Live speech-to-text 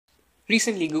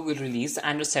Recently, Google released the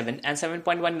Android 7 and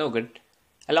 7.1 Nougat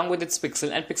along with its Pixel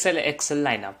and Pixel XL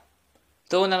lineup.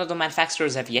 Though none of the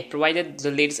manufacturers have yet provided the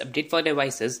latest update for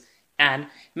devices, and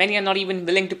many are not even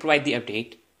willing to provide the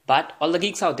update, but all the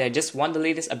geeks out there just want the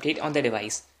latest update on their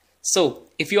device. So,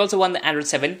 if you also want the Android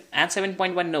 7 and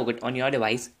 7.1 Nougat on your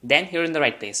device, then you're in the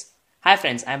right place. Hi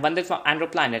friends, I'm Vandit from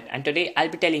Android Planet, and today I'll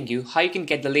be telling you how you can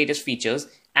get the latest features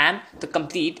and the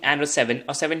complete Android 7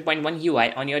 or 7.1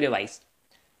 UI on your device.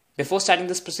 Before starting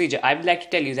this procedure, I would like to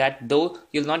tell you that though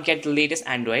you'll not get the latest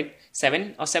Android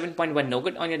 7 or 7.1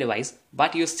 Nougat on your device,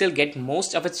 but you'll still get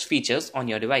most of its features on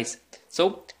your device.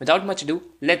 So, without much ado,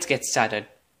 let's get started.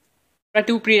 There are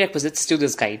two prerequisites to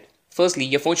this guide. Firstly,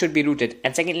 your phone should be rooted,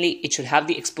 and secondly, it should have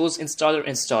the Xposed installer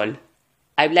installed.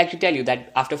 I would like to tell you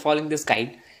that after following this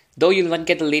guide, though you'll not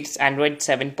get the latest Android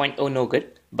 7.0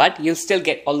 Nougat, but you'll still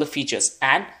get all the features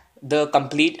and the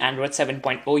complete Android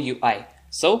 7.0 UI.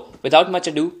 So, without much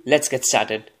ado, let's get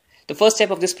started. The first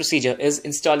step of this procedure is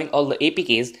installing all the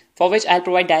APKs, for which I'll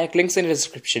provide direct links in the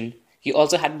description. You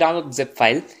also have to download the zip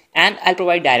file, and I'll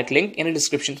provide direct link in the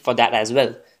description for that as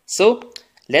well. So,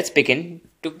 let's begin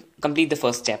to complete the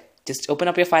first step. Just open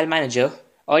up your file manager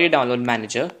or your download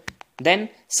manager, then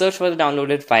search for the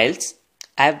downloaded files.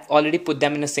 I've already put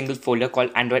them in a single folder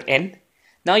called Android N.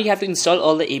 Now you have to install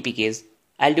all the APKs.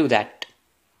 I'll do that.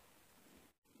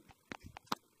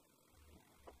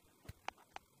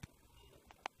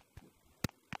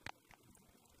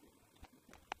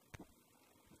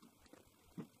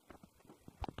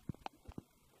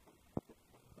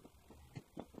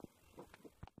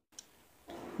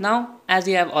 Now, as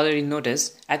you have already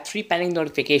noticed, I have 3 pending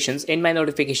notifications in my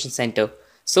notification center.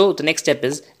 So the next step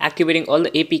is activating all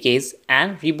the APKs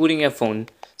and rebooting your phone.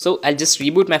 So I'll just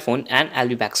reboot my phone and I'll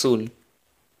be back soon.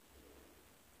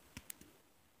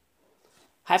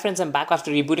 Hi friends, I'm back after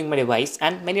rebooting my device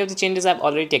and many of the changes have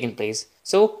already taken place.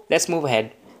 So let's move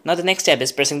ahead. Now the next step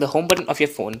is pressing the home button of your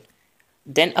phone.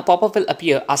 Then a pop-up will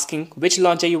appear asking which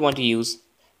launcher you want to use.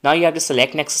 Now you have to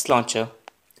select Nexus Launcher.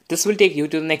 This will take you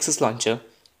to the Nexus Launcher.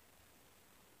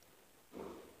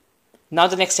 Now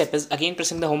the next step is again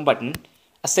pressing the home button.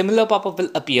 A similar pop-up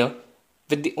will appear,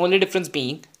 with the only difference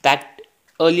being that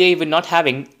earlier you were not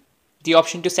having the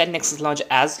option to set Nexus Launcher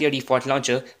as your default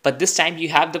launcher, but this time you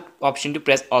have the option to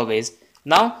press always.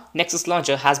 Now Nexus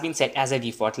Launcher has been set as a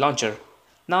default launcher.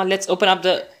 Now let's open up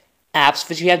the apps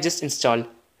which we have just installed.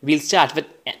 We'll start with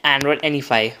Android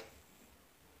N-ify.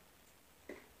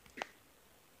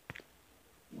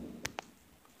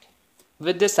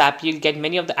 With this app, you'll get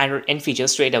many of the Android N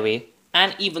features straight away,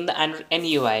 and even the Android N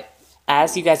UI.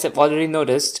 As you guys have already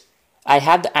noticed, I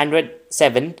have the Android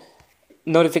 7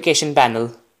 notification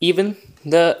panel. Even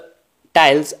the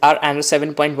tiles are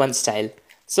Android 7.1 style.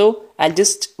 So I'll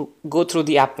just go through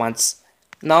the app once.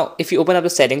 Now if you open up the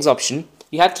settings option,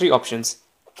 you have 3 options.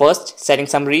 First, setting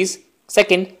summaries.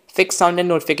 Second, fixed sound and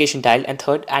notification tile. And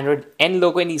third, Android N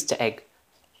logo and Easter egg.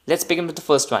 Let's begin with the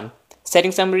first one.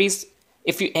 Setting summaries.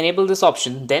 If you enable this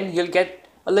option, then you'll get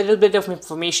a little bit of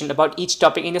information about each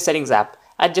topic in your settings app.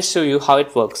 I'll just show you how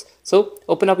it works. So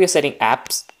open up your setting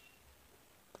apps.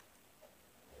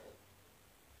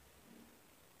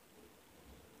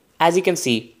 As you can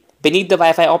see, beneath the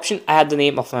Wi-Fi option, I have the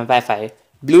name of my Wi-Fi.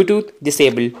 Bluetooth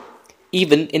disabled.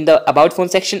 Even in the About Phone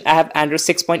section, I have Android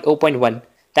 6.0.1.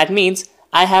 That means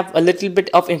I have a little bit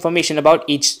of information about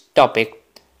each topic.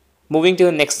 Moving to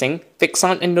the next thing, fixed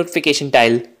sound and notification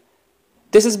tile.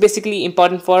 This is basically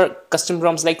important for custom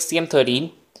ROMs like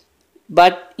CM13,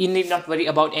 but you need not worry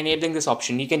about enabling this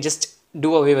option. You can just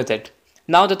do away with it.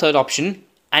 Now the third option,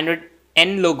 Android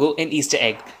N logo and Easter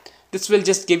egg. This will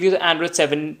just give you the Android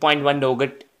 7.1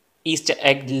 Nougat Easter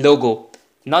egg logo.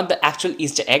 Not the actual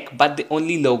Easter egg, but the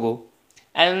only logo.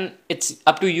 And it's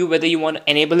up to you whether you want to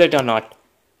enable it or not.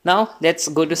 Now let's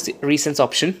go to recents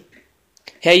option.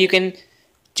 Here you can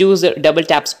choose the double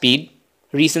tap speed,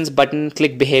 recents button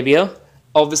click behavior.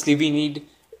 Obviously we need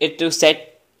it to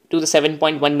set to the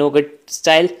 7.1 Nougat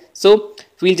style, so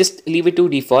we'll just leave it to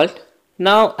default.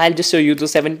 Now I'll just show you the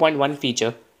 7.1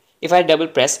 feature. If I double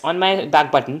press on my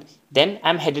back button, then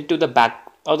I'm headed to the back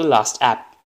or the last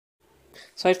app.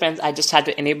 Sorry friends, I just had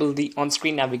to enable the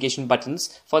on-screen navigation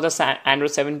buttons for the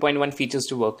Android 7.1 features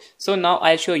to work. So now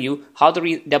I'll show you how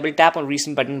the double tap on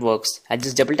recent button works. I'll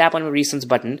just double tap on the recents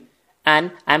button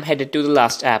and I'm headed to the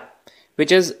last app,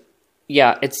 which is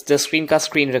it's the screencast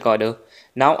screen recorder.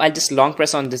 Now I'll just long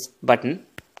press on this button.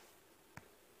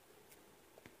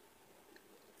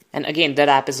 And again that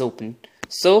app is open.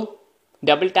 So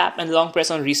double tap and long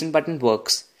press on recent button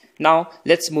works. Now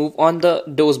let's move on the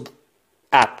Doze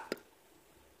app.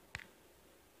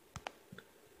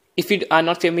 if you are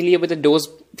not familiar with the Doze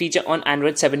feature on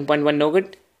Android 7.1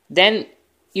 Nougat, then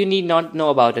you need not know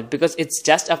about it because it's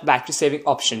just a battery saving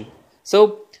option.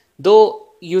 So though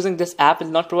using this app will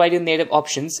not provide you native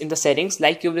options in the settings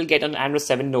like you will get on Android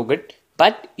 7 Nougat,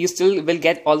 but you still will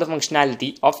get all the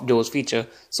functionality of Doze feature.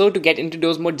 So to get into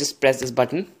Doze mode, just press this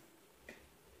button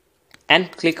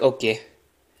and click OK.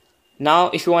 Now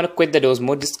if you want to quit the Doze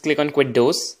mode, just click on quit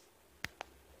Doze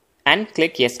and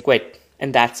click yes, quit,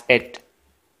 and that's it.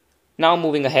 Now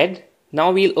moving ahead,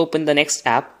 now we'll open the next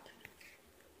app.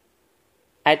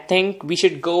 I think we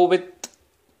should go with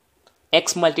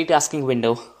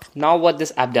XMultiWindow. Now what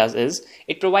this app does is,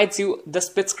 it provides you the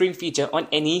split screen feature on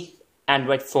any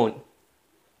Android phone.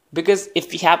 Because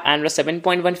if we have Android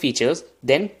 7.1 features,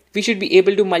 then we should be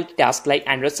able to multitask like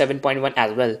Android 7.1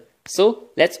 as well. So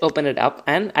let's open it up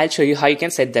and I'll show you how you can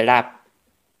set that app.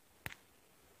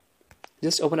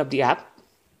 Just open up the app.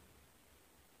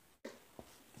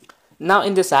 Now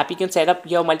in this app, you can set up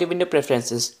your multi-window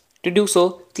preferences. To do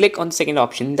so, click on the second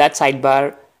option, that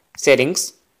sidebar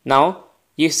settings. Now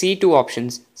you see two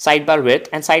options, sidebar width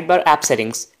and sidebar app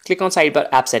settings. Click on sidebar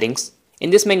app settings. In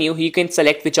this menu, you can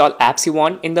select which all apps you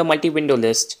want in the multi-window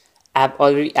list. I've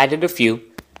already added a few.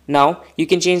 Now you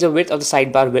can change the width of the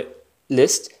sidebar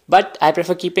list, but I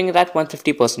prefer keeping it at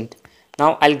 150%.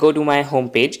 Now I'll go to my home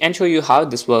page and show you how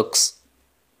this works.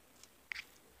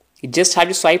 You just have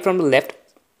to swipe from the left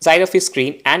side of your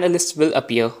screen and a list will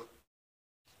appear.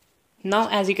 Now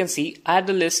as you can see, I have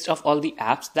the list of all the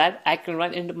apps that I can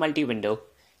run into multi-window.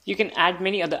 You can add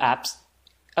many other apps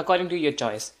according to your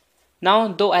choice. Now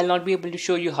though I'll not be able to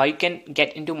show you how you can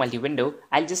get into multi-window,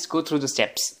 I'll just go through the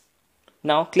steps.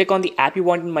 Now click on the app you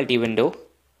want in multi-window.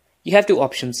 You have two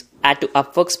options, add to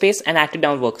up workspace and add to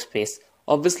down workspace.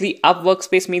 Obviously up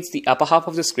workspace means the upper half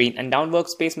of the screen and down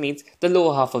workspace means the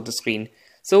lower half of the screen.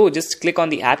 So just click on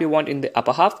the app you want in the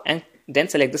upper half and then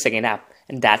select the second app,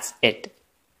 and that's it.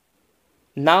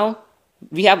 Now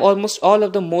we have almost all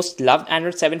of the most loved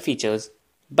Android 7 features,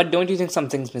 but don't you think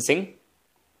something's missing?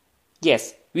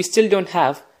 Yes, we still don't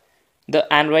have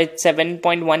the Android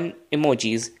 7.1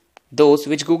 emojis, those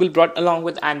which Google brought along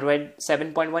with Android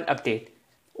 7.1 update,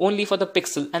 only for the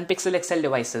Pixel and Pixel XL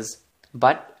devices.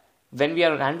 But when we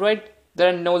are on Android,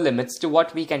 there are no limits to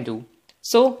what we can do.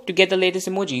 So to get the latest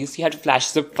emojis, you have to flash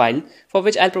a zip file, for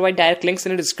which I'll provide direct links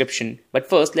in the description. But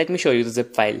first, let me show you the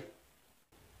zip file.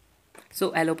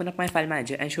 So I'll open up my file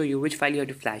manager and show you which file you have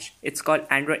to flash. It's called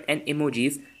Android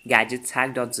Emojis gadgets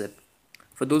hack.zip.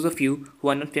 For those of you who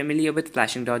are not familiar with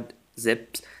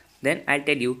flashing.zips, then I'll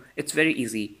tell you it's very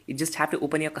easy. You just have to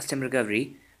open your custom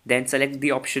recovery, then select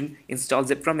the option install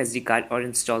zip from SD card or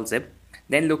install zip,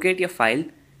 then locate your file,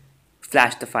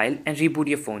 flash the file and reboot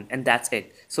your phone, and that's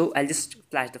it. So I'll just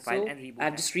flash the file and reboot.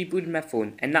 I've just rebooted my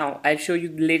phone and now I'll show you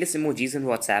the latest emojis in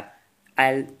WhatsApp.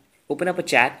 I'll open up a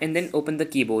chat and then open the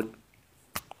keyboard.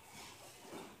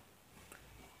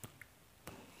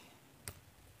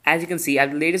 As you can see, I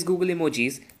have the latest Google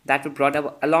emojis that were brought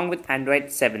up along with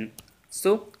Android 7.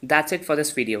 So that's it for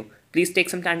this video. Please take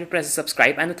some time to press the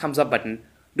subscribe and the thumbs up button.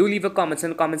 Do leave a comment in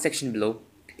the comment section below.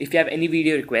 If you have any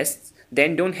video requests,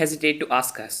 then don't hesitate to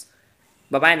ask us.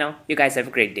 Bye bye now. You guys have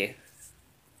a great day.